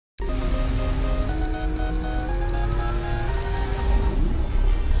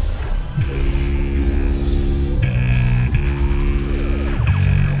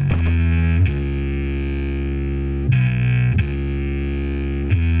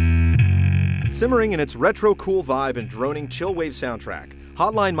Simmering in its retro-cool vibe and droning chill-wave soundtrack,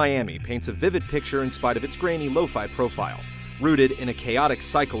 Hotline Miami paints a vivid picture in spite of its grainy lo-fi profile. Rooted in a chaotic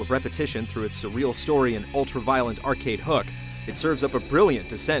cycle of repetition through its surreal story and ultra-violent arcade hook, it serves up a brilliant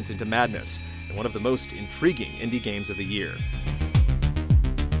descent into madness, and one of the most intriguing indie games of the year.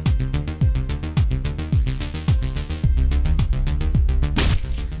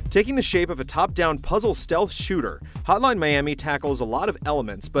 Taking the shape of a top-down puzzle stealth shooter, Hotline Miami tackles a lot of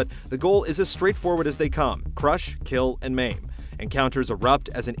elements, but the goal is as straightforward as they come: crush, kill, and maim. Encounters erupt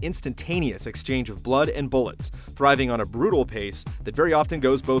as an instantaneous exchange of blood and bullets, thriving on a brutal pace that very often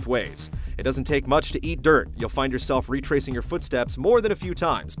goes both ways. It doesn't take much to eat dirt. You'll find yourself retracing your footsteps more than a few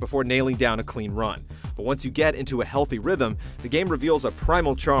times before nailing down a clean run. But once you get into a healthy rhythm, the game reveals a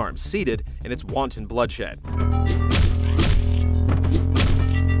primal charm seated in its wanton bloodshed.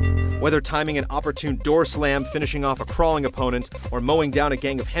 Whether timing an opportune door slam, finishing off a crawling opponent, or mowing down a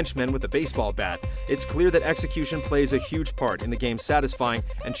gang of henchmen with a baseball bat, it's clear that execution plays a huge part in the game's satisfying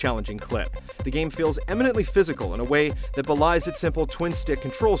and challenging clip. The game feels eminently physical in a way that belies its simple twin-stick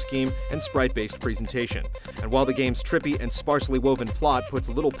control scheme and sprite-based presentation. And while the game's trippy and sparsely woven plot puts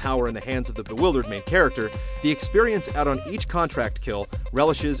little power in the hands of the bewildered main character, the experience out on each contract kill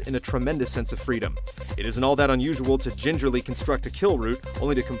relishes in a tremendous sense of freedom. It isn't all that unusual to gingerly construct a kill route,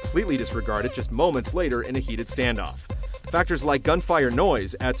 only to completely disregard it just moments later in a heated standoff. Factors like gunfire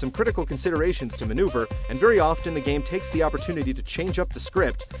noise add some critical considerations to maneuver, and very often the game takes the opportunity to change up the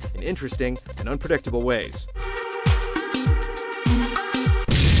script in interesting and unpredictable ways.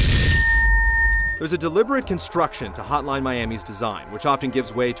 There's a deliberate construction to Hotline Miami's design, which often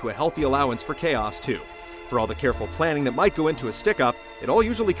gives way to a healthy allowance for chaos too. For all the careful planning that might go into a stick-up, it all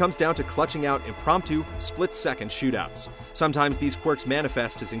usually comes down to clutching out impromptu, split-second shootouts. Sometimes these quirks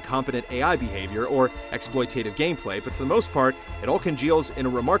manifest as incompetent AI behavior or exploitative gameplay, but for the most part, it all congeals in a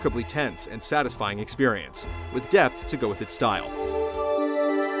remarkably tense and satisfying experience, with depth to go with its style.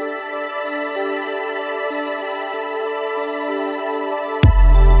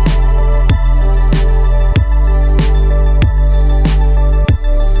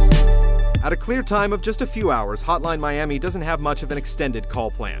 At a clear time of just a few hours, Hotline Miami doesn't have much of an extended call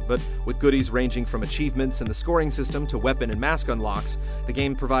plan, but with goodies ranging from achievements in the scoring system to weapon and mask unlocks, the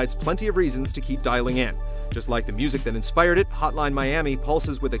game provides plenty of reasons to keep dialing in. Just like the music that inspired it, Hotline Miami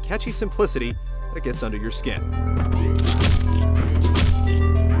pulses with a catchy simplicity that gets under your skin.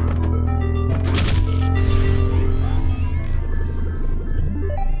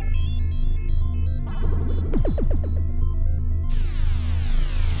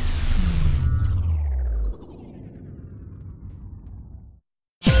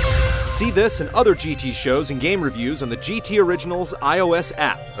 See this and other GT shows and game reviews on the GT Originals iOS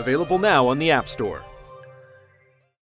app, available now on the App Store.